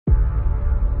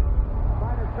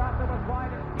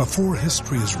Before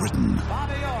history is written,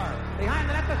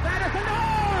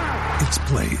 it's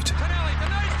played.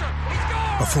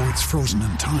 Before it's frozen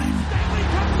in time,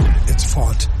 it's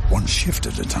fought one shift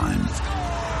at a time.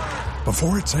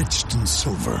 Before it's etched in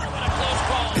silver,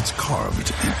 it's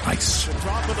carved in ice.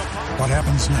 What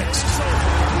happens next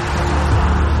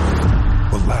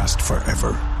will last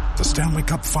forever. The Stanley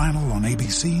Cup Final on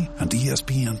ABC and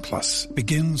ESPN Plus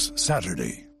begins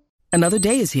Saturday. Another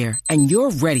day is here, and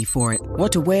you're ready for it.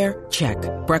 What to wear? Check.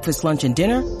 Breakfast, lunch, and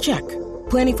dinner? Check.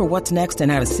 Planning for what's next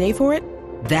and how to save for it?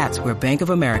 That's where Bank of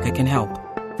America can help.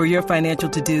 For your financial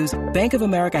to-dos, Bank of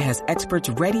America has experts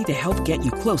ready to help get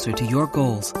you closer to your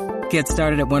goals. Get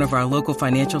started at one of our local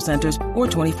financial centers or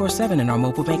 24/7 in our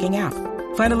mobile banking app.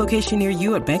 Find a location near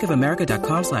you at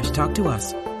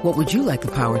bankofamerica.com/talktous. What would you like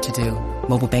the power to do?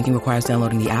 Mobile banking requires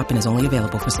downloading the app and is only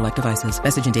available for select devices.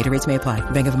 Message and data rates may apply.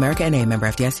 Bank of America N.A., member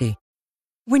FDIC.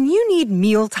 When you need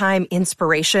mealtime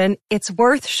inspiration, it's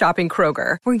worth shopping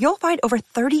Kroger, where you'll find over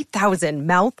 30,000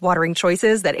 mouth-watering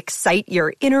choices that excite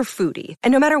your inner foodie.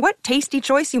 And no matter what tasty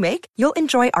choice you make, you'll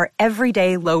enjoy our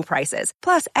everyday low prices,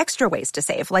 plus extra ways to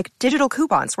save, like digital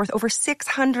coupons worth over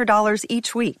 $600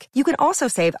 each week. You can also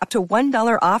save up to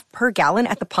 $1 off per gallon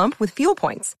at the pump with fuel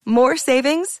points. More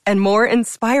savings and more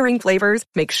inspiring flavors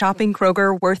make shopping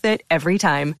Kroger worth it every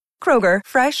time. Kroger,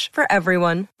 fresh for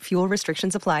everyone. Fuel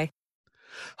restrictions apply.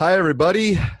 Hi,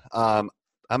 everybody. I'm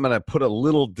going to put a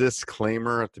little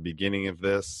disclaimer at the beginning of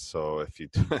this. So if you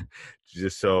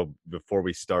just so before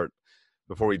we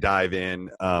dive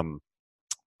in,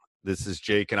 this is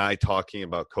Jake and I talking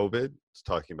about COVID. It's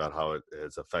talking about how it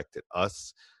has affected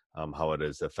us, how it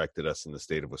has affected us in the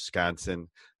state of Wisconsin,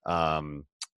 and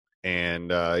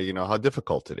how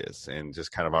difficult it is, and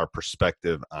just kind of our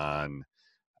perspective on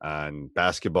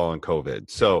basketball and COVID.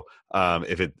 So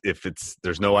if it's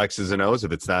there's no X's and O's,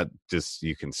 if it's not, just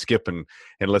you can skip and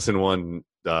listen one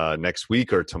next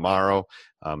week or tomorrow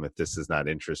if this does not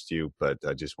interest you. But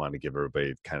I just want to give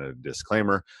everybody kind of a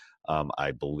disclaimer.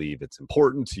 I believe it's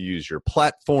important to use your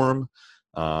platform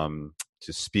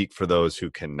to speak for those who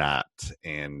cannot.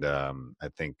 And I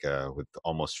think with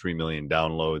almost 3 million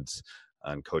downloads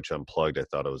on Coach Unplugged, I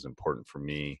thought it was important for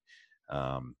me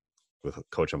with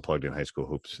Coach Unplugged in High School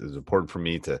Hoops. It's important for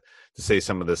me to say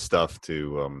some of this stuff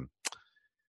to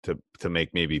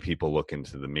make maybe people look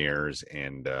into the mirrors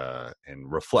and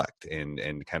reflect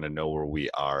and kind of know where we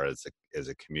are as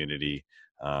a community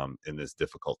in this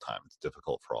difficult time. It's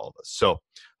difficult for all of us. So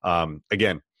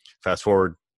again, fast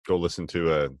forward, go listen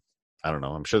to I don't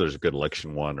know, I'm sure there's a good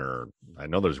election one, or I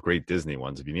know there's great Disney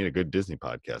ones. If you need a good Disney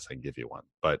podcast, I can give you one.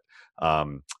 But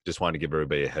just wanted to give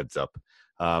everybody a heads up.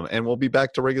 And we'll be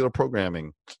back to regular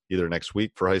programming either next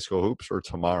week for High School Hoops or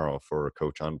tomorrow for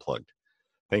Coach Unplugged.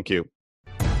 Thank you.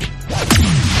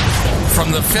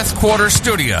 From the Fifth Quarter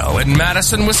Studio in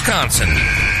Madison, Wisconsin,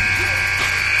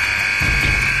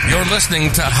 you're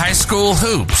listening to High School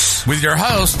Hoops with your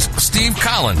hosts, Steve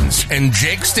Collins and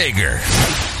Jake Stager.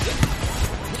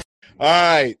 All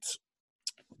right.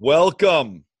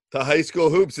 Welcome to High School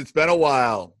Hoops. It's been a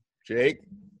while. Jake,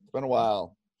 it's been a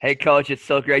while. Hey, Coach. It's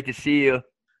so great to see you.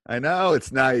 I know.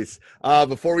 It's nice.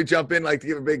 Before we jump in, I'd like to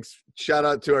give a big shout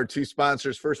out to our two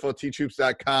sponsors. First of all,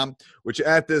 teachhoops.com, which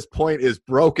at this point is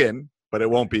broken, but it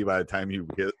won't be by the time you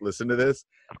listen to this.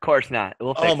 Of course not.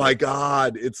 We'll fix my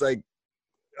God. It's like,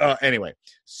 anyway.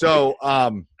 So,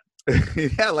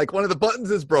 yeah, like one of the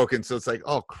buttons is broken. So it's like,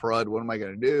 oh, crud. What am I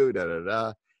going to do?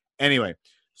 Da-da-da. Anyway,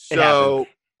 so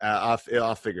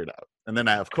I'll figure it out. And then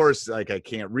I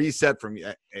can't reset from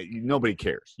nobody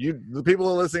cares. The people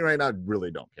who are listening right now really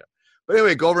don't care. But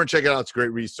anyway, go over and check it out. It's a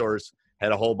great resource.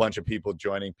 Had a whole bunch of people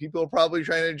joining. People are probably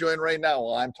trying to join right now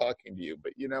while I'm talking to you.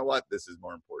 But you know what? This is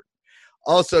more important.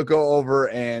 Also, go over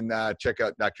and check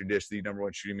out Dr. Dish, the number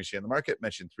one shooting machine on the market.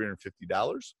 Mention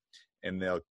 $350, and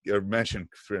they'll mention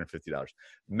 $350.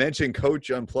 Mention Coach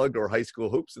Unplugged or High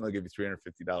School Hoops, and they'll give you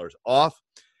 $350 off.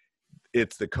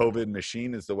 It's the COVID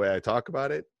machine is the way I talk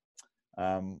about it.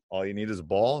 All you need is a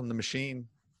ball and the machine.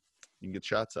 You can get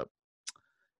shots up.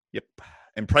 Yep.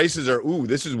 And prices are,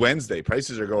 this is Wednesday.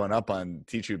 Prices are going up on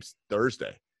Teach Hoops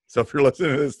Thursday. So if you're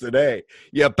listening to this today,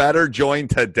 you better join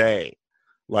today.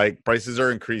 Like, prices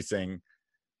are increasing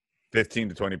 15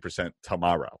 to 20%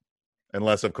 tomorrow.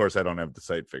 Unless, of course, I don't have the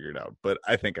site figured out. But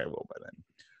I think I will by then.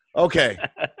 Okay.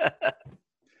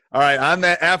 All right.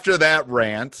 After that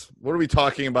rant, what are we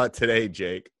talking about today,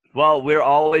 Jake? Well, we're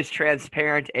always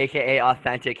transparent, a.k.a.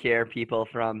 authentic here, people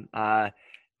from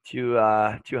two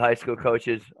high school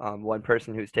coaches, one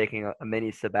person who's taking a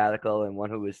mini sabbatical and one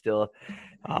who is still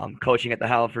coaching at the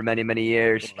helm for many, many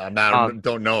years.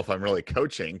 Don't know if I'm really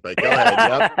coaching, but go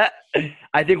ahead. Yep.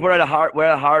 I think we're at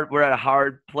a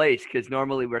hard place because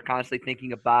normally we're constantly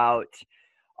thinking about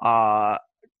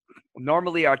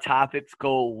normally our topics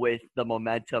go with the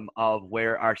momentum of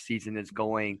where our season is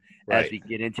going Right. as we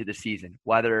get into the season.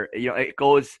 Whether it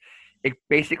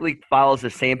basically follows the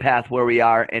same path where we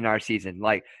are in our season.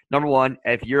 Like, number one,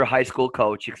 if you're a high school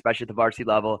coach, especially at the varsity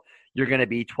level, you're going to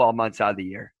be 12 months out of the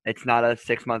year. It's not a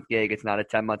 6-month gig. It's not a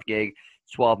 10-month gig.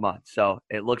 It's 12 months. So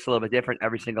it looks a little bit different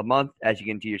every single month as you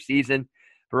get into your season.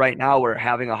 But right now we're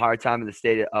having a hard time in the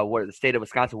state of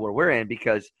Wisconsin where we're in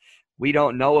because we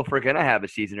don't know if we're going to have a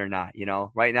season or not.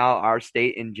 Right now our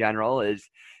state in general is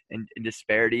in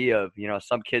disparity of,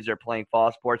 some kids are playing fall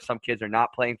sports, some kids are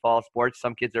not playing fall sports,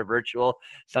 some kids are virtual,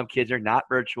 some kids are not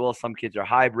virtual, some kids are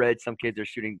hybrid, some kids are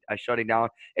shutting down.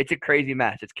 It's a crazy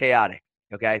mess. It's chaotic.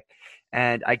 Okay.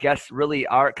 And I guess really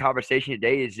our conversation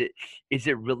today is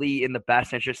it really in the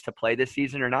best interest to play this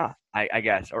season or not? I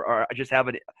guess, or just have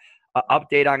an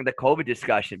update on the COVID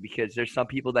discussion, because there's some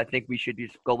people that think we should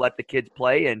just go let the kids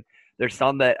play, and there's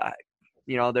some that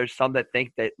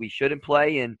think that we shouldn't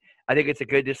play, and I think it's a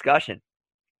good discussion.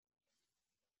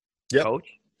 Yep. Coach?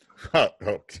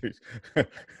 Geez.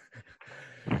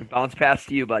 Bounce pass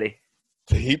to you, buddy.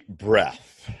 Deep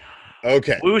breath.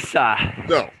 Okay. Woosah.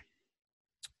 So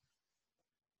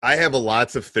I have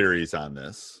lots of theories on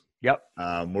this. Yep.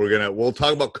 We'll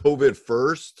talk about COVID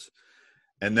first,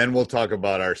 and then we'll talk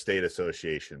about our state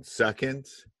association second,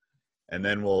 and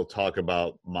then we'll talk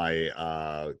about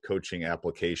my coaching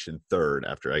application third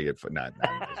after I get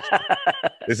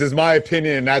This is my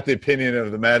opinion, not the opinion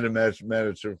of the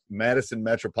Madison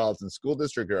Metropolitan School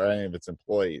District or any of its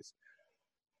employees.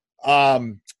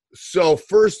 So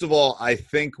first of all, I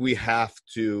think we have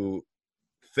to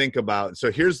think about.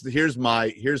 So here's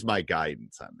my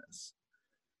guidance on this.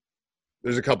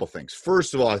 There's a couple things.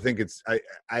 First of all, I think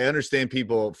I understand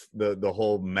people, the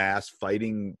whole mass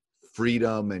fighting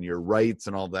freedom and your rights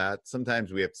and all that.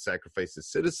 Sometimes we have to sacrifice as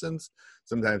citizens.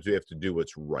 Sometimes we have to do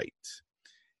what's right.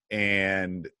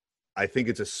 And I think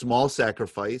it's a small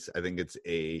sacrifice. I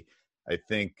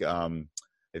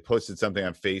posted something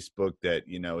on Facebook that,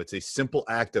 it's a simple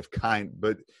act of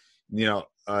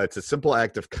it's a simple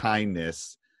act of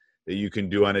kindness that you can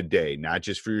do on a day, not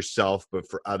just for yourself, but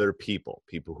for other people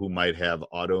who might have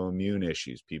autoimmune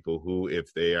issues, people who,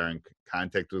 if they are in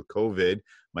contact with COVID,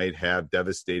 might have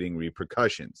devastating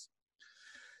repercussions.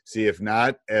 See, if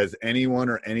not as anyone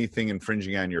or anything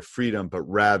infringing on your freedom, but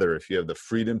rather if you have the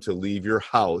freedom to leave your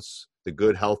house, the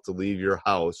good health to leave your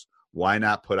house, why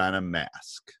not put on a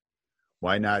mask?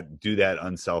 Why not do that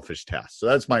unselfish task? So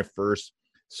that's my first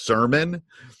sermon.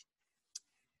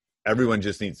 Everyone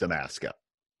just needs to mask up.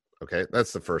 Okay,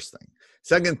 that's the first thing.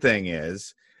 Second thing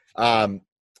is,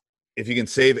 if you can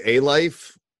save a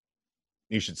life,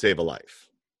 you should save a life.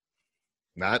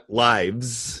 Not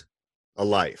lives, a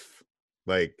life.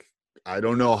 Like, I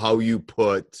don't know how you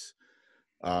put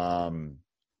a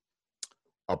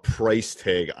price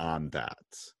tag on that.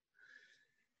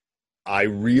 I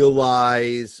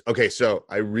realize that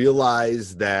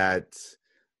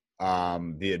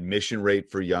the admission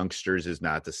rate for youngsters is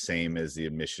not the same as the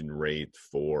admission rate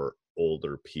for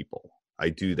older people. I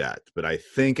do that. But I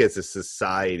think as a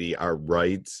society, our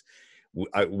rights,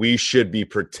 we should be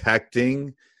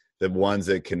protecting the ones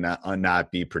that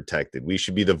cannot be protected. We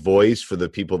should be the voice for the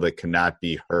people that cannot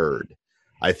be heard.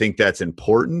 I think that's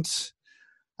important.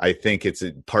 I think it's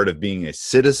a part of being a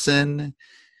citizen.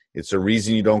 It's a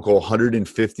reason you don't go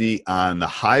 150 on the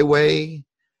highway,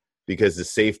 because the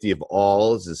safety of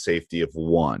all is the safety of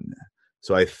one.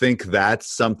 So I think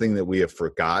that's something that we have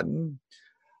forgotten.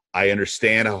 I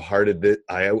understand how hard it is.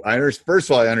 First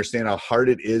of all, I understand how hard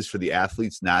it is for the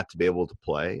athletes not to be able to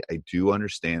play. I do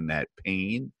understand that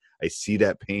pain. I see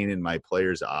that pain in my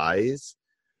players' eyes.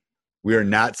 We are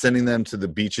not sending them to the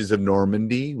beaches of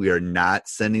Normandy. We are not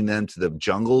sending them to the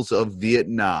jungles of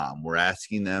Vietnam. We're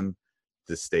asking them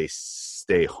to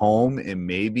stay home and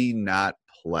maybe not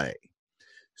play.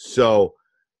 So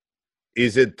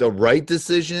is it the right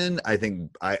decision? I think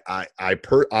I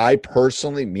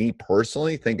personally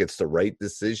think it's the right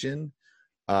decision.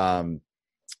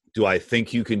 Do I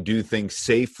think you can do things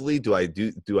safely? Do I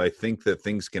think that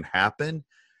things can happen?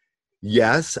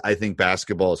 Yes, I think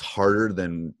basketball is harder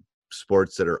than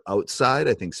sports that are outside.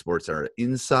 I think sports that are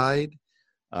inside.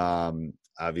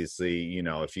 Obviously,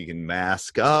 if you can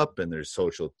mask up and there's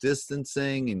social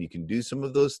distancing and you can do some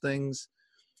of those things,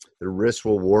 the risk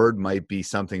reward might be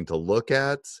something to look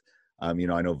at. I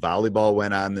know volleyball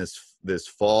went on this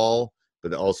fall,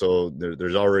 but also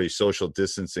there's already social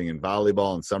distancing in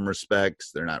volleyball in some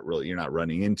respects. You're not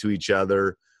running into each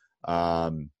other.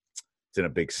 It's in a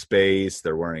big space.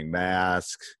 They're wearing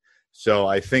masks. So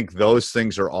I think those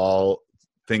things are all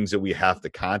things that we have to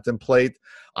contemplate.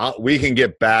 We can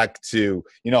get back to,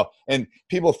 and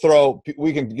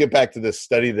we can get back to this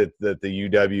study that the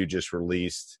UW just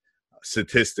released.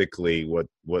 Statistically, what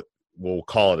we'll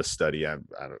call it a study. I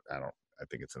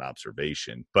think it's an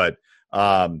observation, but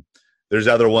there's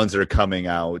other ones that are coming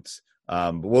out.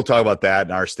 But we'll talk about that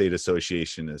in our state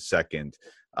association in a second.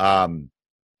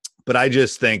 But I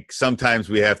just think sometimes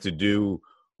we have to do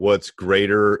what's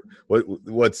greater,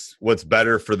 what's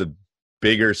better for the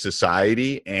bigger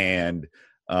society, and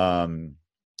I'm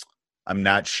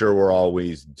not sure we're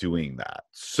always doing that.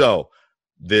 So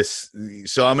I'm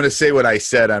going to say what I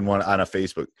said on a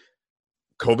Facebook.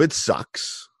 COVID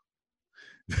sucks.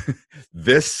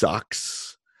 This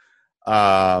sucks.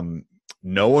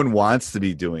 No one wants to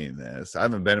be doing this. I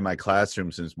haven't been in my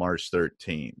classroom since March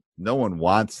 13th. No one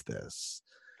wants this.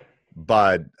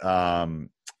 But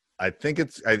I think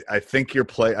the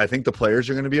players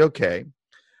are going to be okay.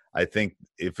 I think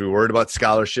if we're worried about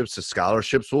scholarships, the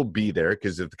scholarships will be there,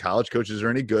 because if the college coaches are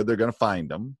any good, they're going to find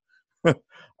them.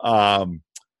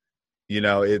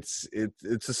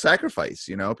 It's a sacrifice.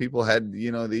 People had, they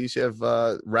used to have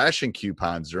ration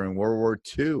coupons during World War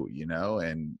II,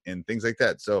 and things like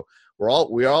that. So we're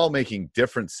all making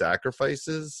different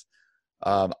sacrifices.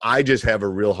 I just have a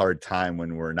real hard time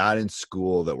when we're not in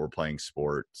school that we're playing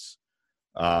sports.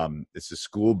 It's a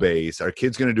school base. Are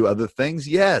kids going to do other things?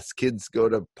 Yes. Kids go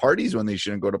to parties when they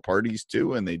shouldn't go to parties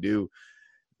too. And they do,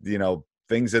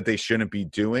 things that they shouldn't be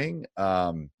doing.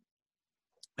 And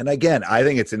again, I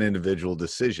think it's an individual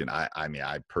decision.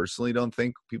 I personally don't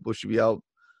think people should be out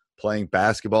playing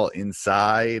basketball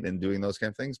inside and doing those kind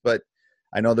of things, but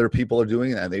I know there are people who are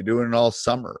doing that, and they're doing it all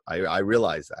summer. I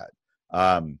realize that.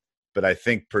 But I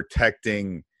think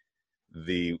protecting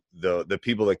the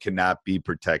people that cannot be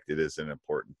protected is an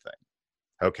important thing.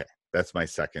 Okay, that's my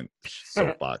second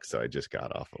soapbox that I just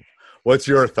got off of. What's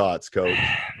your thoughts, Coach?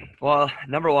 Well,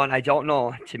 number one, I don't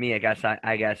know. To me, I guess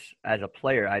as a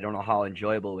player, I don't know how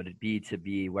enjoyable would it be to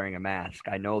be wearing a mask.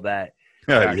 I know that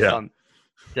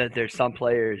there's some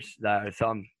players that are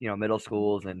some middle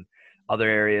schools and other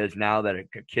areas now that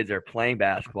kids are playing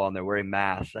basketball and they're wearing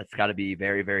masks. That's got to be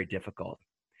very, very difficult.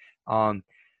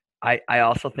 I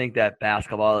also think that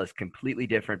basketball is completely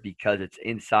different because it's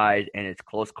inside and it's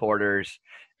close quarters.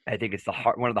 I think it's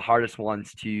one of the hardest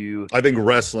ones to. I think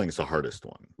wrestling's the hardest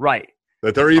one. Right.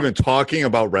 That they're even talking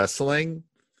about wrestling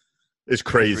is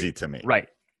crazy to me. Right.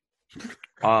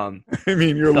 I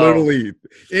mean, you're literally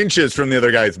inches from the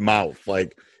other guy's mouth.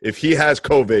 Like, if he has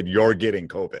COVID, you're getting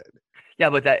COVID.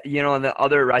 Yeah, but that, in the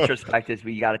other retrospect is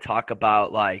we got to talk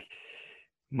about, like,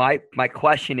 my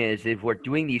question is, if we're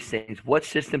doing these things, what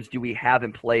systems do we have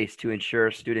in place to ensure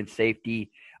student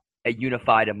safety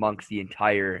unified amongst the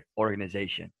entire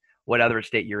organization, whatever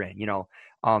state you're in?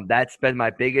 That's been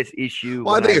my biggest issue.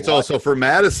 Well, I think it's also for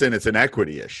Madison, it's an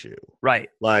equity issue, right?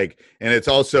 Like, and it's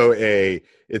also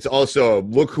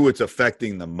look who it's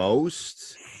affecting the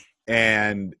most.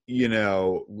 And,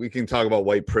 we can talk about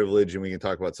white privilege and we can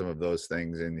talk about some of those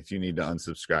things. And if you need to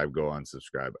unsubscribe, go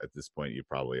unsubscribe. At this point, you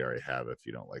probably already have if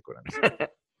you don't like what I'm saying.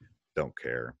 Don't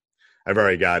care. I've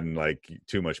already gotten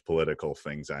too much political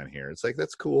things on here. It's like,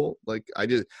 that's cool. Like,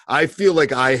 I feel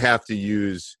like I have to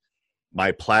use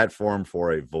my platform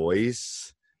for a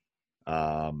voice.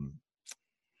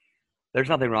 There's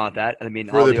nothing wrong with that. I mean,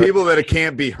 for the people that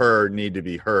can't be heard need to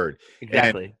be heard.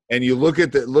 Exactly. And you look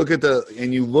at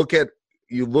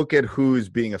who's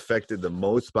being affected the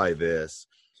most by this.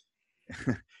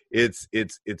 It's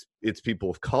people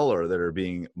of color that are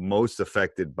being most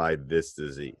affected by this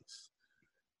disease.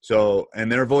 So,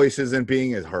 and their voice isn't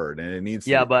being as heard, and it needs.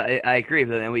 Yeah, but I agree.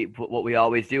 But then what we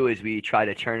always do is we try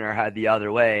to turn our head the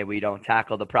other way. We don't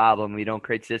tackle the problem. We don't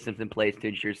create systems in place to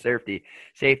ensure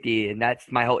safety, and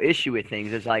that's my whole issue with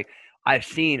things. Is like, I've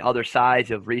seen other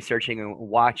sides of researching and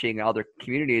watching other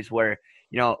communities where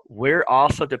we're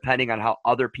also depending on how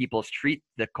other people treat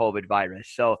the COVID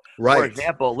virus. So, right. For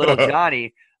example, little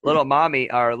Johnny. Little mommy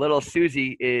or little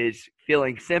Susie is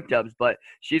feeling symptoms, but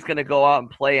she's going to go out and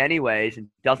play anyways and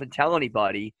doesn't tell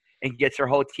anybody and gets her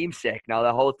whole team sick. Now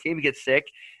the whole team gets sick,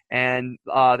 and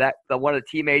one of the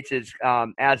teammates is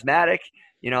asthmatic,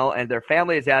 and their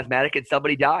family is asthmatic, and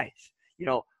somebody dies.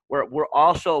 We're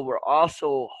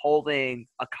also holding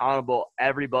accountable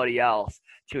everybody else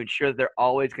to ensure that they're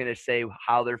always going to say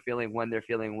how they're feeling, when they're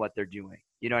feeling, what they're doing.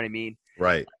 You know what I mean?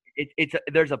 Right.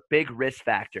 there's a big risk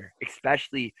factor,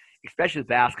 especially with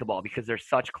basketball, because they're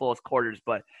such close quarters.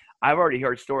 But I've already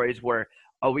heard stories where,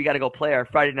 oh, we got to go play our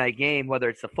Friday night game, whether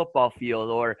it's the football field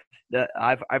or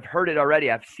I've heard it already.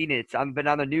 I've seen it. I've been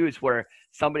on the news where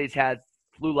somebody's had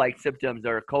flu-like symptoms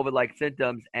or COVID-like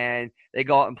symptoms, and they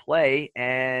go out and play,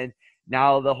 and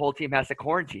now the whole team has to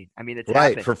quarantine. I mean, it's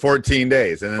happened for 14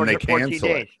 days, and then they cancel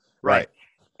it. Right.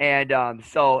 And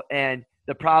and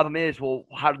the problem is, well,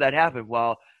 how did that happen?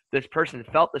 Well, this person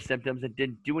felt the symptoms and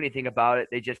didn't do anything about it.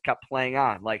 They just kept playing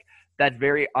on. Like, that's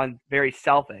very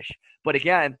selfish. But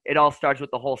again, it all starts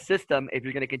with the whole system. If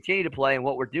you're going to continue to play, and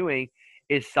what we're doing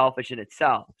is selfish in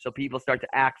itself. So people start to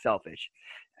act selfish.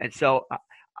 And so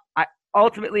I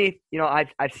ultimately,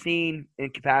 I've seen in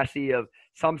capacity of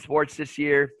some sports this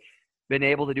year been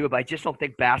able to do it, but I just don't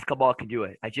think basketball can do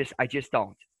it. I just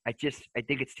don't. I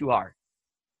think it's too hard.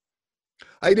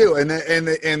 I do, and I'm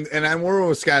in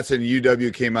Wisconsin.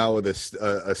 UW came out with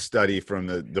a study from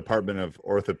the Department of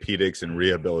Orthopedics and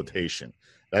Rehabilitation.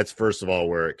 That's first of all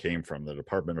where it came from, the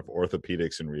Department of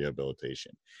Orthopedics and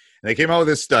Rehabilitation. And they came out with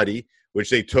this study, which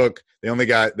they took. They only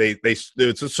got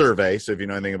it's a survey. So if you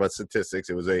know anything about statistics,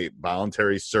 it was a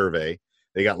voluntary survey.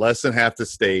 They got less than half the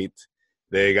state.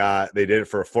 They did it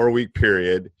for a 4-week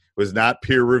period. It was not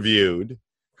peer reviewed,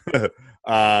 so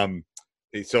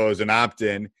it was an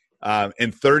opt-in.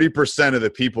 And 30% of the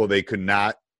people they could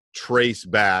not trace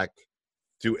back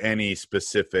to any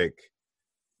specific,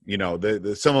 some of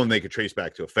them they could trace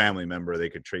back to a family member. They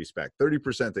could trace back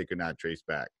 30%. They could not trace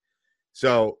back.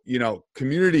 So,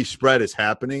 community spread is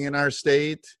happening in our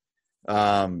state.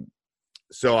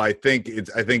 So I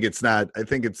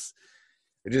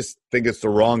just think it's the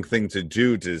wrong thing to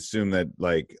do, to assume that,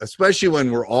 like, especially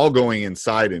when we're all going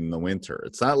inside in the winter.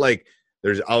 It's not like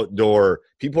there's outdoor.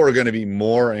 People are going to be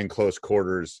more in close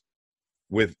quarters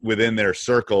within their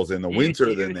circles in the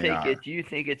winter than they are. Do you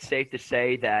think it's safe to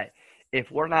say that if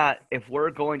we're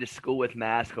going to school with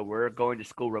masks, or we're going to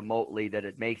school remotely, that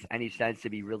it makes any sense to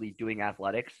be really doing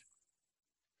athletics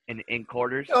in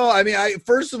quarters? No, I mean,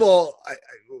 first of all,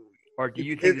 or do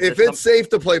you think if it's safe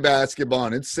to play basketball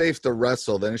and it's safe to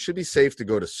wrestle, then it should be safe to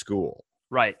go to school.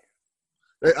 Right.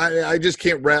 I just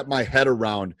can't wrap my head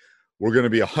around, we're going to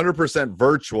be 100%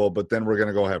 virtual, but then we're going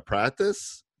to go have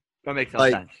practice. That makes no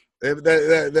sense.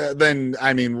 Then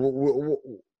I mean,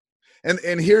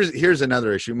 and here's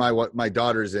another issue. My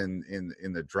daughter's in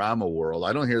the drama world.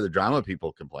 I don't hear the drama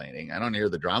people complaining. I don't hear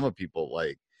the drama people,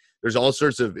 like, there's all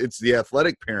sorts of. It's the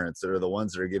athletic parents that are the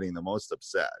ones that are getting the most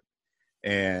upset.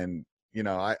 And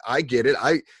I get it.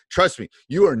 Trust me,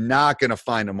 you are not going to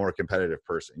find a more competitive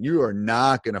person. You are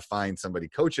not going to find somebody.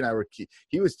 Coach and I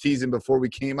he was teasing before we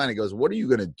came on. He goes, "What are you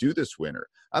going to do this winter?"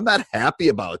 I'm not happy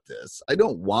about this. I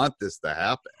don't want this to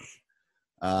happen.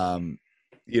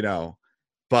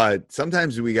 But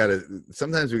sometimes we got to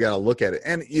look at it.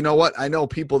 And you know what? I know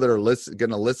people that are going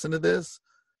to listen to this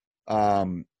are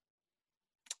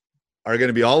going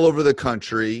to be all over the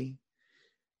country.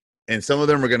 And some of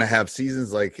them are going to have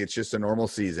seasons like it's just a normal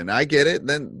season. I get it.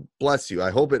 Then bless you.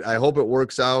 I hope it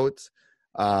works out.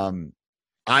 Part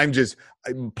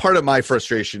of my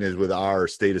frustration is with our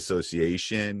state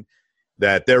association,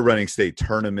 that they're running state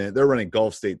tournament. They're running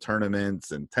golf state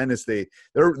tournaments and tennis state.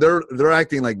 They're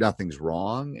acting like nothing's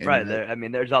wrong. And right. I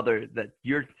mean, there's other that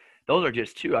those are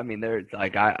just two. I mean, they're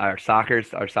like our soccer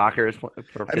is. I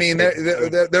mean,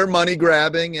 they're money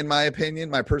grabbing, in my opinion,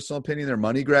 my personal opinion. They're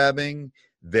money grabbing.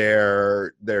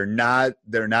 They're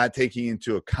not taking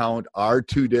into account our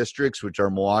two districts, which are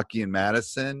Milwaukee and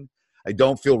Madison. I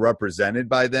don't feel represented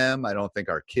by them. I don't think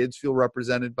our kids feel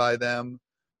represented by them.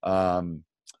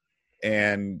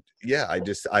 And yeah, I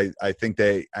think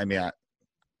I'm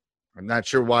not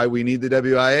sure why we need the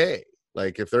WIA.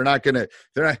 Like, if they're not gonna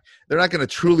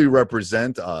truly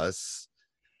represent us,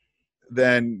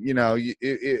 then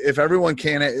if everyone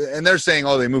can, and they're saying,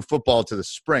 oh, they move football to the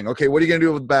spring. Okay, what are you gonna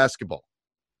do with basketball?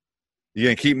 You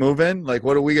gonna keep moving? Like,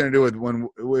 what are we gonna do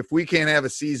if we can't have a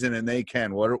season and they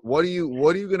can? What are you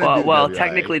gonna do? Well,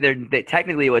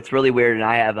 technically, what's really weird, and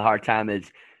I have a hard time,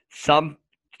 is some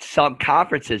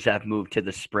conferences have moved to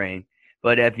the spring,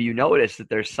 but have you noticed that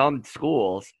there's some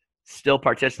schools still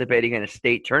participating in a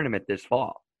state tournament this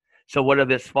fall? So what are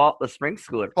the spring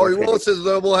school? It says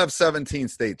we'll have 17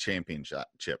 state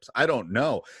championships. I don't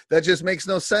know. That just makes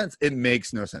no sense. It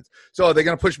makes no sense. So are they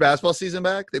going to push basketball season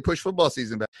back? They push football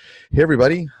season back. Hey,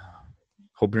 everybody.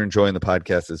 Hope you're enjoying the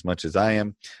podcast as much as I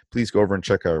am. Please go over and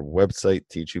check our website,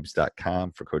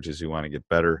 teachhoops.com, for coaches who want to get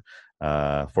better.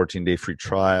 14-day free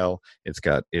trial. It's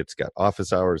got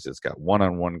office hours. It's got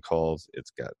one-on-one calls.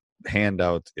 It's got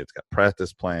handouts, it's got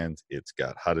practice plans, it's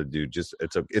got how to do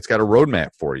it's got a roadmap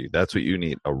for you. That's what you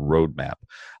need, a roadmap.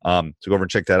 So go over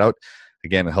and check that out.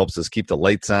 Again, it helps us keep the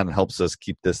lights on, it helps us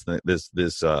keep this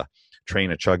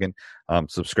train a chugging.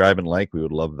 Subscribe and like, we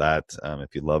would love that.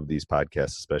 If you love these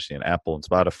podcasts, especially on Apple and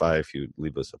Spotify, if you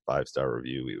leave us a 5-star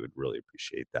review, we would really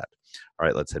appreciate that. All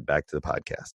right, let's head back to the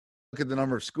podcast. Look at the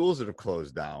number of schools that have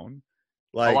closed down.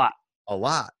 Like a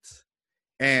lot.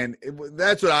 And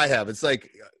that's what I have. It's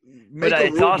like make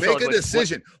a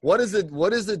decision. What is the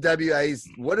WIA's?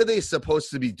 What are they supposed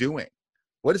to be doing?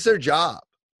 What is their job?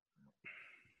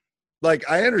 Like,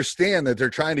 I understand that they're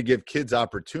trying to give kids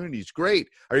opportunities. Great.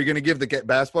 Are you going to give the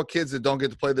basketball kids that don't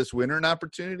get to play this winter an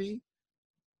opportunity?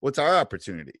 What's our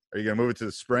opportunity? Are you going to move it to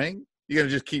the spring? You're going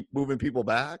to just keep moving people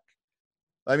back?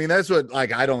 I mean, that's what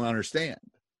I don't understand.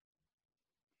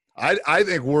 I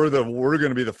think we're going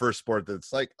to be the first sport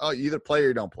that's like, oh, you either play or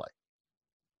you don't play.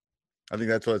 I think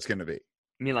that's what it's going to be.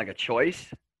 You mean like a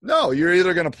choice? No, you're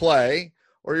either going to play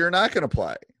or you're not going to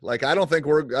play. Like, I don't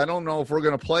know if we're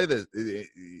going to play this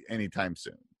anytime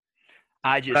soon.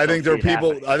 I think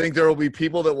there will be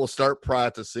people that will start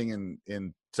practicing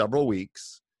in several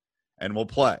weeks and will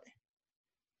play.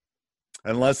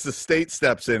 Unless the state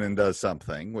steps in and does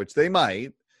something, which they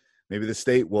might. Maybe the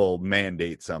state will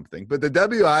mandate something, but the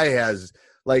WI has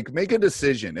make a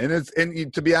decision.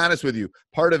 And to be honest with you,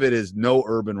 part of it is no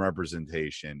urban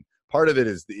representation. Part of it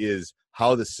is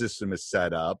how the system is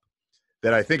set up.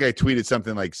 That I think I tweeted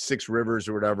something like 6 Rivers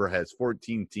or whatever has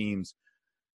 14 teams,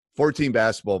 14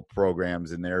 basketball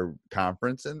programs in their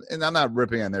conference. And I'm not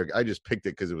ripping on I just picked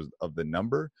it because it was of the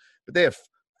number, but they have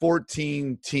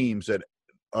 14 teams that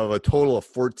of a total of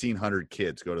 1,400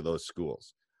 kids go to those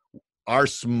schools. Are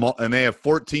small, and they have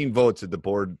 14 votes at the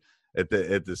board at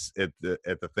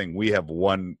the thing. We have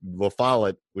one. La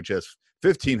Follette, which has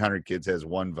 1,500 kids, has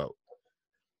 1 vote.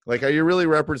 Like, are you really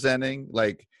representing?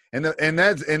 Like, and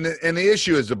the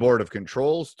issue is the board of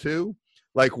controls too.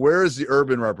 Like, where is the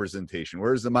urban representation?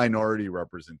 Where is the minority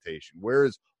representation? Where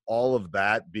is all of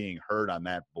that being heard on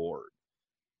that board?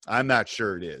 I'm not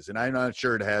sure it is, and I'm not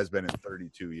sure it has been in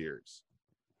 32 years.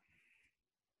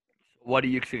 What do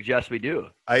you suggest we do?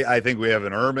 I think we have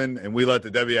an urban, and we let the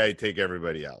WIA take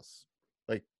everybody else.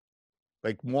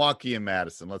 Like Milwaukee and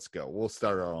Madison. Let's go. We'll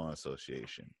start our own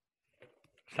association.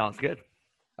 Sounds good.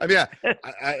 I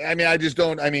mean, I just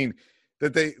don't. I mean,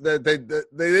 that they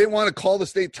didn't want to call the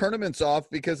state tournaments off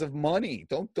because of money.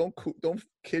 Don't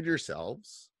kid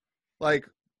yourselves. Like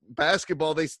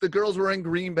basketball, the girls were in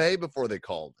Green Bay before they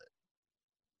called it.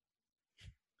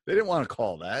 They didn't want to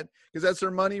call that because that's their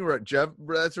money.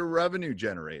 That's their revenue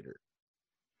generator.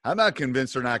 I'm not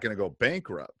convinced they're not going to go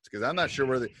bankrupt because I'm not sure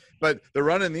where but they're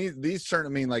running these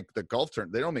tournaments. I mean, like the golf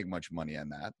tournament, they don't make much money on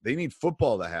that. They need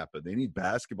football to happen. They need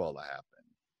basketball to happen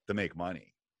to make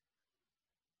money.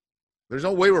 There's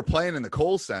no way we're playing in the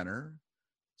Kohl Center.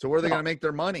 So where are they going to make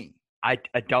their money? I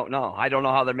don't know. I don't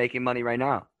know how they're making money right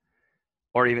now,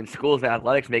 or even schools and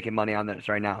athletics making money on this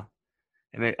right now.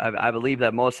 I mean, I believe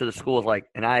that most of the schools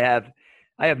and I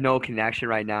have no connection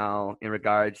right now in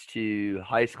regards to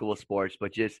high school sports,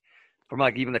 but just from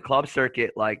even the club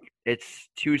circuit, it's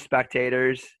 2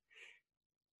 spectators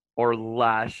or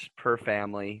less per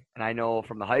family. And I know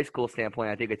from the high school standpoint,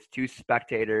 I think it's 2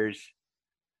 spectators,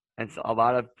 and so a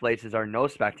lot of places are no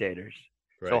spectators.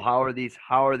 Right. So how are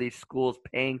these schools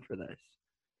paying for this?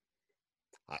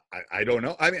 I don't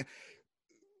know. I mean,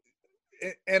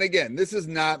 and again, this is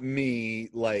not me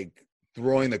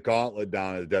throwing the gauntlet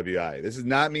down at the WI. This is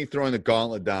not me throwing the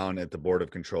gauntlet down at the Board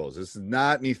of Controls. This is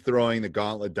not me throwing the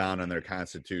gauntlet down on their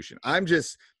constitution. I'm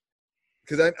just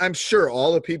because I'm sure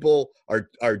all the people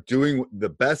are doing the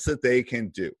best that they can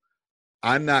do.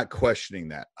 I'm not questioning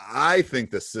that. I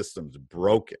think the system's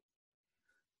broken.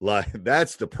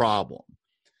 That's the problem.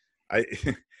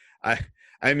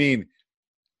 I mean,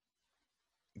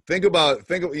 think of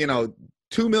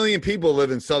 2 million people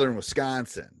live in southern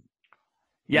Wisconsin.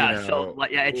 Yeah,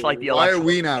 it's like the why are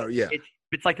we not? Yeah,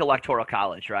 it's like the electoral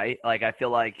college, right? Like I feel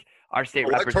like our state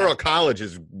electoral college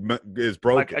is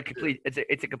broken.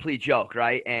 It's a complete joke,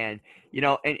 right? And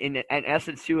in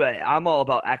essence too, I'm all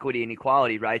about equity and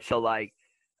equality, right? So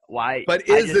why? But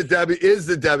is the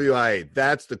WIA?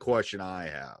 That's the question I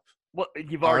have. Well,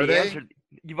 you've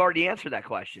already answered that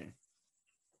question.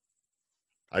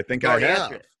 I think I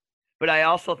have. But I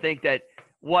also think that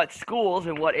what schools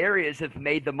and what areas have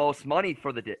made the most money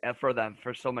for them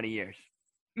for so many years.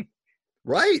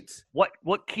 Right.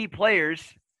 What key players?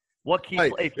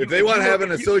 If they want to have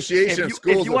an association of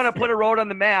schools, if you want to put a road on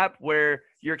the map where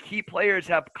your key players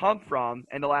have come from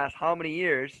in the last how many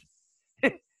years,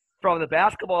 from the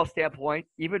basketball standpoint,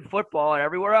 even football and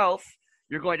everywhere else,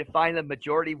 you're going to find the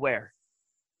majority where?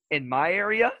 In my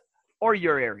area or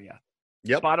your area?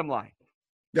 Yep. Bottom line.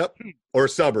 Yep. Or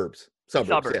suburbs.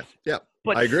 Suburbs. Yeah. Yep.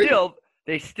 But I agree.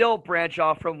 they still branch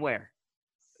off from where?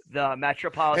 The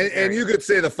metropolitan area. And you could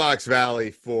say the Fox Valley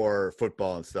for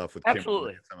football and stuff with absolutely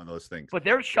Kimberly and some of those things. But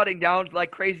they're shutting down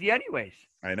like crazy anyways.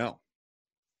 I know.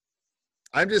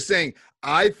 I'm just saying,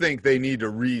 I think they need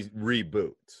to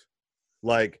reboot.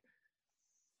 Like,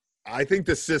 I think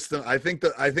the system, I think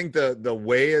the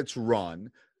way it's run,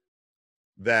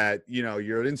 that, you know,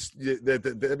 that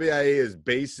the WIA is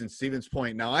based in Stevens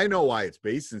Point. Now, I know why it's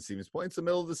based in Stevens Point. It's the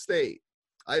middle of the state.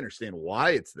 I understand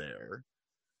why it's there,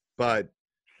 but,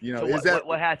 you know, so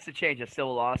what has to change? A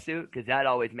civil lawsuit? Because that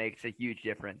always makes a huge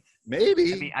difference.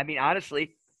 Maybe. I mean,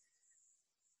 honestly,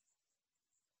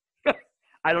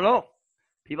 I don't know.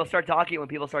 People start talking when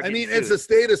people start. It's a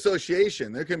state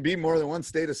association. There can be more than one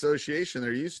state association.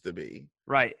 There used to be.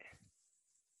 Right.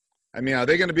 I mean, are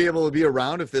they going to be able to be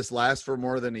around if this lasts for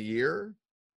more than a year?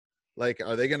 Like,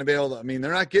 are they going to be able to? I mean,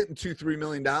 they're not getting $2-3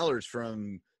 million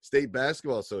from State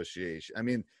Basketball Association. I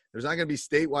mean, there's not going to be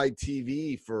statewide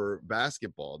TV for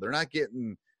basketball. They're not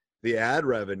getting the ad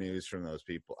revenues from those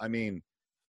people. I mean,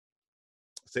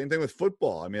 same thing with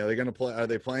football. I mean, are they going to play? Are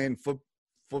they playing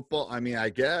football? I mean, I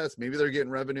guess maybe they're getting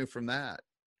revenue from that.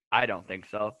 I don't think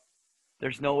so.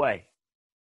 There's no way.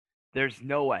 There's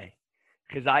no way.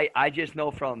 Because I just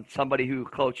know from somebody who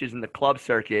coaches in the club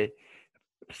circuit,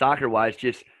 soccer-wise,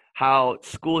 just how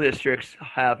school districts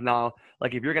have now,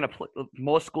 like if you're going to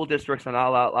most school districts are not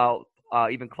allowed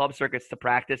even club circuits to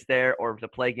practice there or to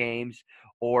play games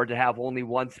or to have only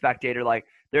one spectator. Like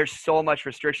there's so much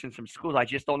restrictions from schools. I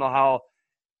just don't know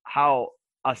how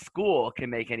a school can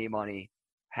make any money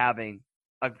having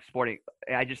a sporting.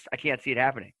 I can't see it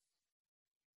happening.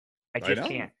 I just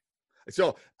can't.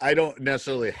 So I don't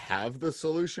necessarily have the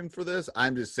solution for this.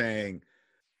 I'm just saying,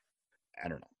 I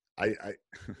don't know. I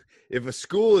if a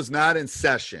school is not in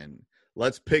session,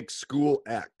 let's pick school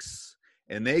X,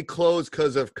 and they close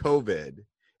because of COVID,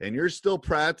 and you're still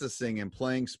practicing and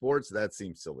playing sports, that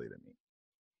seems silly to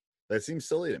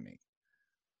me.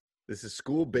 This is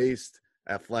school-based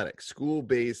athletics,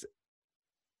 school-based.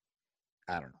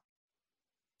 I don't know.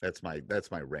 That's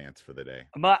my rant for the day.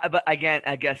 But again,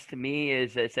 I guess to me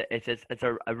it's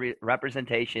a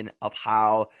representation of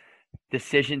how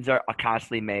decisions are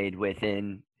constantly made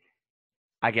within,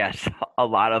 I guess, a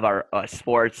lot of our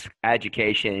sports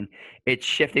education. It's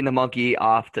shifting the monkey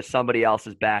off to somebody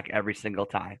else's back every single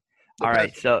time. All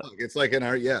right, so it's like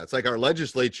it's like our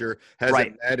legislature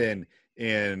hasn't met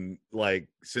in like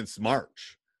since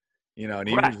March, you know, and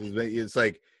it's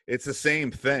like it's the same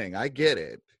thing. I get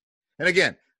it, and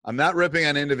again, I'm not ripping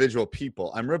on individual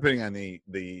people. I'm ripping on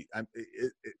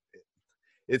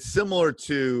it's similar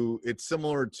to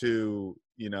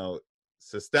you know,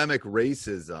 systemic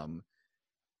racism.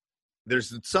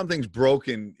 There's something's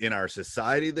broken in our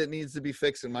society that needs to be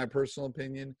fixed, in my personal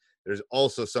opinion. There's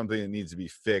also something that needs to be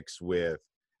fixed with,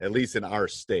 at least in our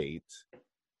state,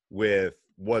 with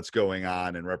what's going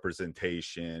on in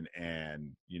representation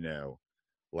and, you know,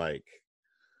 like,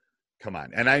 come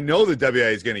on. And I know the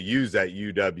WIA is going to use that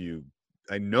UW.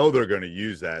 I know they're going to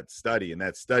use that study, and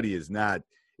that study is not,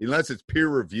 unless it's peer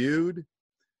reviewed.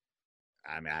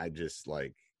 I mean, I just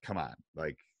like, come on.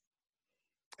 Like,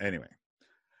 anyway.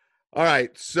 All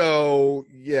right. So,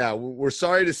 yeah, we're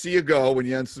sorry to see you go when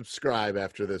you unsubscribe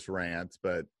after this rant,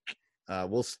 but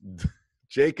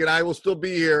Jake and I will still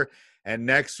be here. And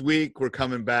next week, we're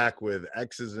coming back with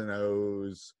X's and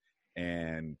O's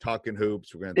and talking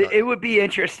hoops. We're going to. It would be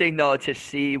interesting though to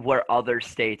see where other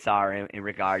states are in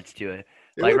regards to it.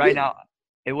 Like right now,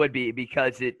 it would be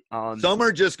because it. Some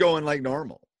are just going like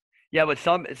normal. Yeah, but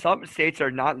some states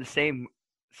are not in the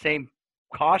same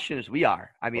caution as we are.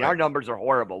 I mean, our numbers are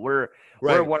horrible. We're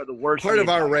one of the worst. Part of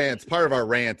our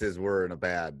rant is we're in a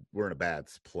bad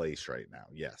place right now.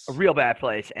 Yes, a real bad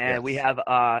place, and we have.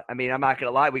 I mean, I'm not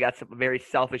gonna lie, we got some very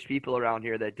selfish people around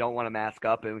here that don't want to mask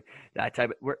up, and that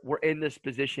type. We're in this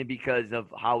position because of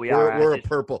how we are. We're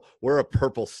a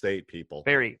purple state, people.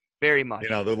 Very, very much. You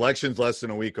know, the election's less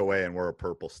than a week away, and we're a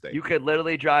purple state. You could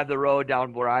literally drive the road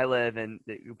down where I live, and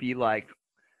it would be like,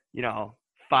 you know,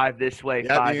 5 this way, 5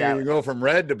 that way. You go from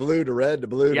red to blue to red to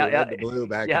blue to red to blue,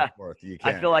 back and forth. You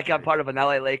can't. I feel like I'm part of an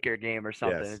LA Laker game or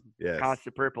something. Yes.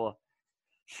 Constant purple.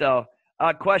 So,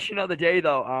 question of the day,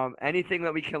 though. Anything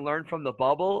that we can learn from the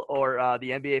bubble or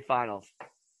the NBA Finals?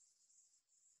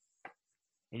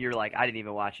 And you're like, I didn't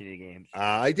even watch any games.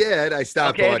 I did. I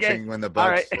stopped watching when the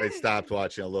Bucks. I stopped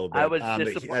watching a little bit. I was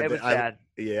disappointed. It was sad.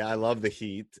 Yeah, I love the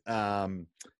Heat.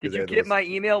 Did you get my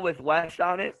email with West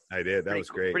on it? I did. That was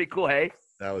great. Pretty cool, hey?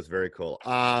 That was very cool.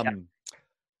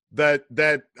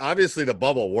 That obviously the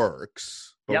bubble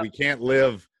works, but we can't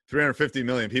live. 350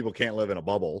 million people can't live in a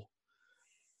bubble.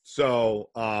 So,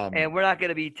 and we're not going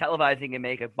to be televising and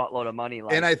make a buttload of money.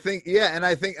 And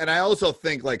I also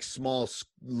think like small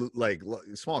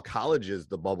colleges,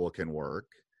 the bubble can work.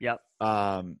 Yep.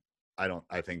 I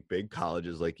think big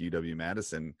colleges like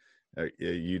UW-Madison,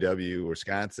 UW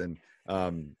Wisconsin,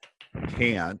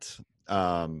 can't.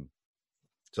 So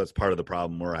that's part of the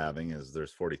problem we're having is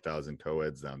there's 40,000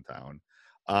 co-eds downtown.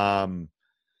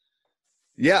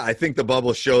 Yeah, I think the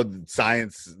bubble showed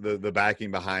science, the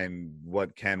backing behind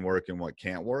what can work and what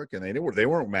can't work, and they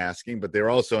weren't masking, but they were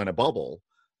also in a bubble.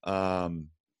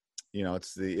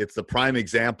 It's the prime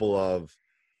example of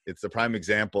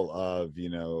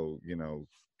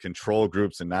control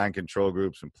groups and non-control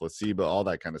groups and placebo, all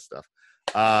that kind of stuff.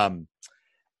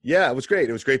 Yeah, it was great.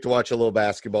 It was great to watch a little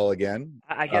basketball again.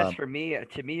 I guess to me,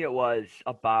 it was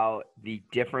about the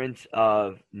difference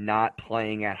of not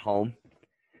playing at home.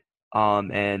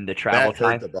 And the travel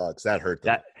time. That hurt the Bucks. That hurt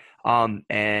them.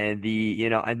 And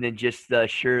and then just the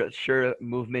sure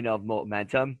movement of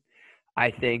momentum.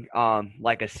 I think,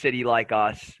 like a city like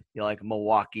us, like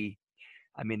Milwaukee.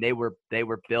 I mean, they were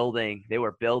building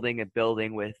and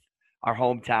building with our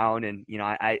hometown, and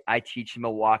I teach in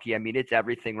Milwaukee. I mean, it's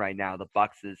everything right now. The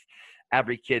Bucks is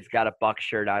every kid's got a Bucks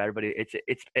shirt on. Everybody,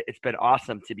 it's been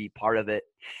awesome to be part of it.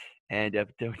 And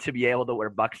to be able to wear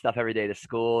Buck stuff every day to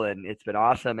school, and it's been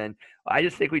awesome. And I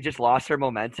just think we just lost our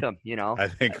momentum, I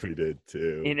think we did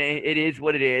too. And it is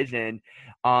what it is. And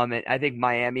I think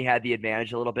Miami had the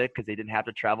advantage a little bit because they didn't have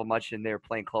to travel much and they were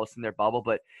playing close in their bubble.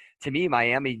 But to me,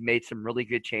 Miami made some really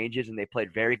good changes and they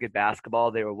played very good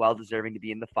basketball. They were well deserving to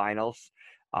be in the finals,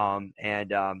 and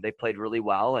they played really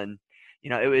well. And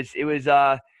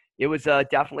it was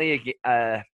definitely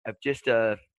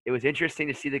it was interesting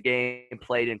to see the game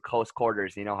played in close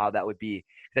quarters, how that would be.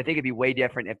 Because I think it'd be way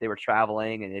different if they were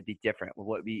traveling, and it'd be different. It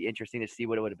would be interesting to see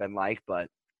what it would have been like. But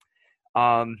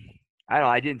I don't know.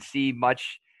 I didn't see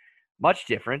much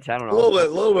difference. I don't know. A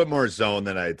little bit more zone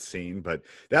than I'd seen, but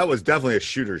that was definitely a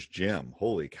shooter's gym.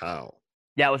 Holy cow.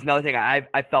 Yeah, it was another thing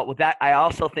I felt with that. I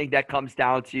also think that comes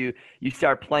down to you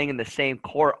start playing in the same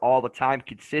court all the time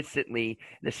consistently,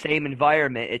 the same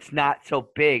environment. It's not so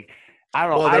big. I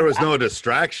don't know. Well, there was no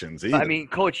distractions either. I mean,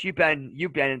 Coach, you've been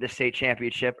in the state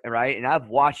championship, right? And I've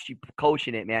watched you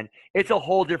coaching it, man. It's a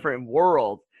whole different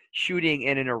world shooting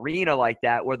in an arena like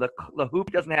that, where the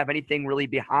hoop doesn't have anything really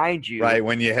behind you. Right.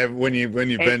 When you've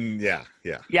been.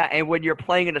 Yeah, and when you're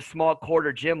playing in a small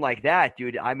quarter gym like that,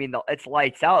 dude. I mean, it's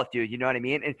lights out, dude. You know what I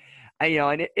mean? And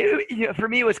for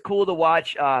me, it was cool to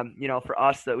watch. For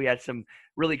us, that we had some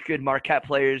really good Marquette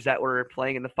players that were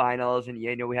playing in the finals, and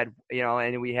we had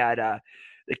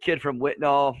the kid from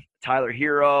Whitnall, Tyler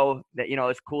Hero. That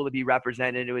it's cool to be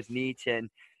represented. It was neat, and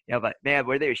but man,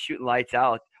 where they were shooting lights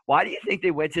out. Why do you think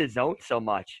they went to zone so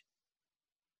much?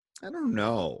 I don't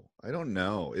know. I don't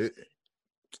know.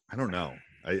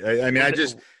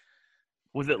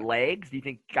 Was it legs? Do you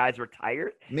think guys were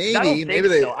tired? Maybe. I don't think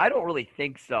so. I don't really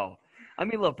think so. I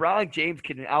mean, LeBron James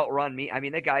can outrun me. I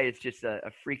mean, that guy is just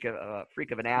a freak of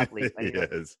an athlete.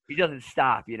 He doesn't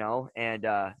stop, And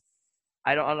I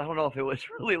don't know if it was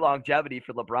really longevity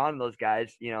for LeBron and those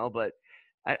guys, but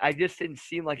I just didn't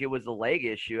seem like it was a leg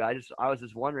issue. I was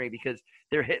just wondering because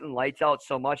they're hitting lights out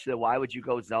so much that why would you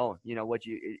go zone? Would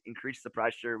you increase the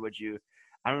pressure? Would you?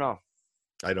 I don't know.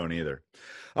 I don't either.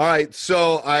 All right,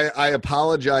 so I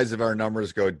apologize if our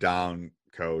numbers go down,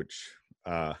 Coach.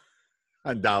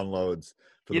 On downloads.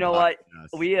 You know what?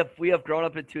 We have grown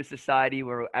up into a society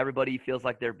where everybody feels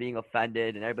like they're being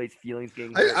offended and everybody's feelings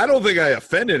getting hurt. I don't think I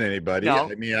offended anybody.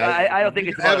 No, I mean, I don't think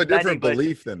it's have a different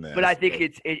belief than this. But I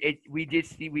think we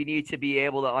need to be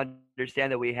able to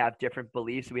understand that we have different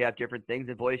beliefs, we have different things,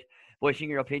 and voicing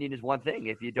your opinion is one thing.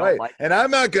 If you don't like, and I'm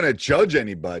not going to judge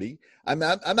anybody. I'm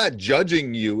not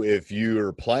judging you if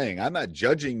you're playing. I'm not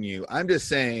judging you. I'm just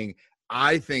saying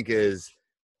I think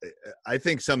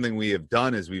something we have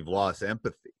done is we've lost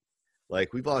empathy.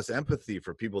 Like we've lost empathy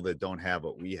for people that don't have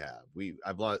what we have.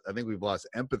 I think we've lost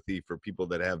empathy for people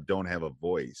that don't have a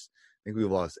voice. I think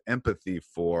we've lost empathy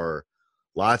for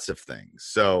lots of things.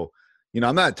 So,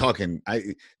 I'm not talking,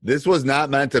 this was not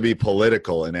meant to be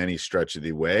political in any stretch of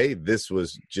the way. This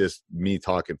was just me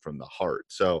talking from the heart.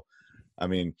 So, I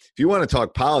mean, if you want to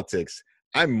talk politics,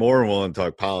 I'm more willing to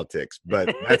talk politics,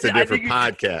 but that's a different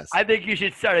podcast. I think you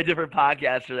should start a different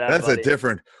podcast for that. That's buddy. a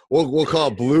different. We'll call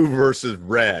it blue versus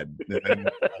red.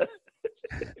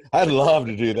 I'd love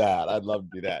to do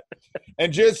that.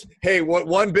 And just, hey,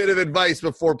 one bit of advice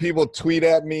before people tweet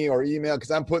at me or email,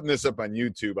 because I'm putting this up on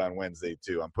YouTube on Wednesday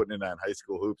too. I'm putting it on High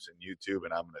School Hoops and YouTube,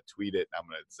 and I'm going to tweet it, and I'm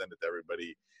going to send it to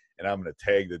everybody, and I'm going to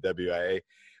tag the WIA.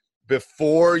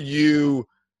 Before you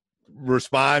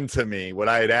respond to me, what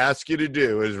I'd ask you to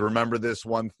do is remember this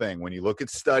one thing. When you look at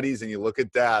studies and you look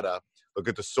at data, look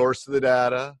at the source of the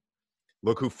data,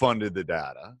 look who funded the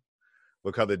data,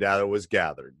 look how the data was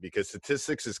gathered, because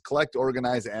statistics is collect,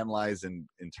 organize, analyze, and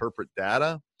interpret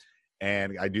data.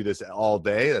 And I do this all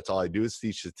day. That's all I do is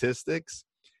teach statistics.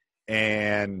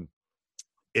 And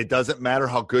it doesn't matter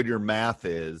how good your math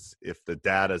is if the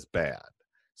data is bad.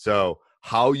 So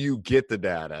how you get the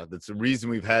data, that's the reason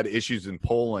we've had issues in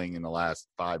polling in the last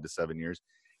 5 to 7 years,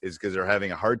 is because they're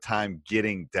having a hard time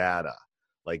getting data,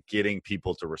 like getting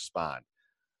people to respond.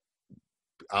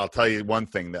 I'll tell you one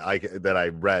thing that I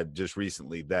read just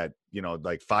recently, that,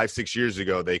 like 5-6 years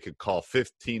ago, they could call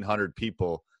 1,500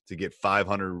 people to get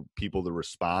 500 people to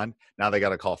respond. Now they got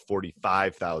to call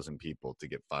 45,000 people to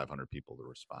get 500 people to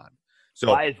respond.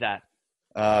 So why is that?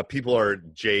 People are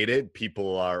jaded.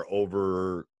 People are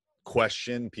over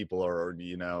questioned. People are,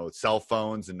 cell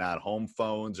phones and not home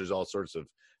phones. There's all sorts of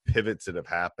pivots that have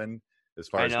happened as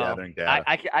far as gathering data.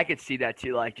 I could see that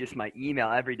too. Like just my email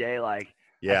every day, like,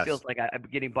 yes. It feels like I'm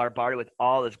getting bombarded with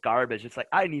all this garbage. It's like,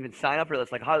 I didn't even sign up for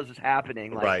this. Like, how is this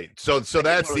happening? Like, right. So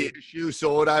that's the issue.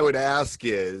 So what I would ask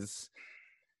is,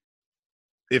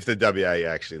 if the WIA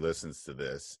actually listens to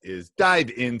this, is dive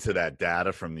into that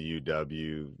data from the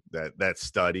UW, that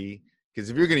study. Because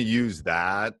if you're going to use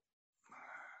that,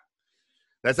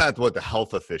 that's not what the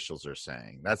health officials are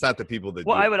saying. That's not the people that.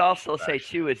 Well, I would also say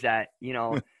too is that,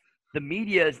 the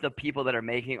media is the people that are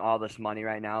making all this money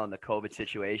right now in the COVID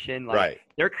situation. Like, right.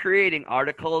 They're creating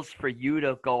articles for you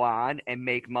to go on and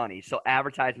make money, so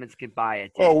advertisements can buy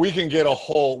it. Oh, we can get a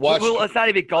whole. Well, let's not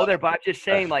even go there. But I'm just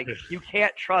saying, like, you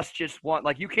can't trust just one.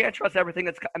 Like, you can't trust everything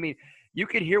that's. I mean, you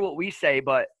can hear what we say,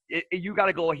 but you got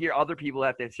to go hear other people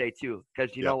have to say too,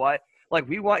 because you know what? Like,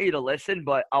 we want you to listen,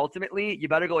 but ultimately, you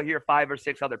better go hear 5 or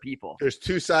 6 other people. There's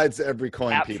 2 sides to every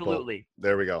coin. Absolutely. People.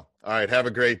 There we go. All right. Have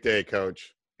a great day,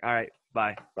 Coach. All right.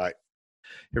 Bye. Bye.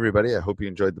 Hey, everybody. I hope you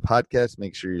enjoyed the podcast.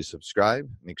 Make sure you subscribe.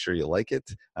 Make sure you like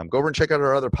it. Go over and check out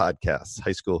our other podcasts,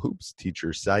 High School Hoops,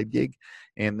 Teacher Side Gig,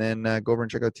 and then go over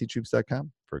and check out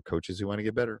teachhoops.com for coaches who want to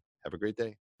get better. Have a great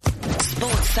day.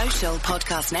 Sports Social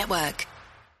Podcast Network.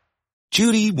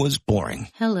 Judy was boring.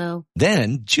 Hello.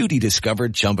 Then Judy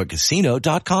discovered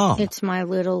ChumbaCasino.com. It's my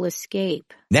little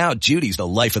escape. Now Judy's the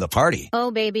life of the party. Oh,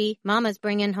 baby, mama's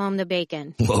bringing home the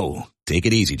bacon. Whoa, take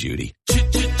it easy, Judy.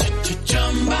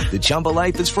 The Chumba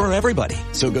life is for everybody.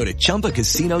 So go to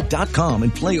ChumbaCasino.com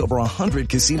and play over 100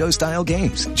 casino-style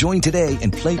games. Join today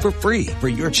and play for free for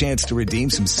your chance to redeem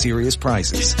some serious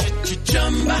prizes.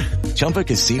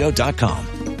 ChumbaCasino.com.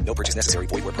 No purchase necessary.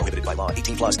 Void where prohibited by law.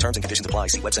 18+ terms and conditions apply.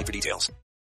 See website for details.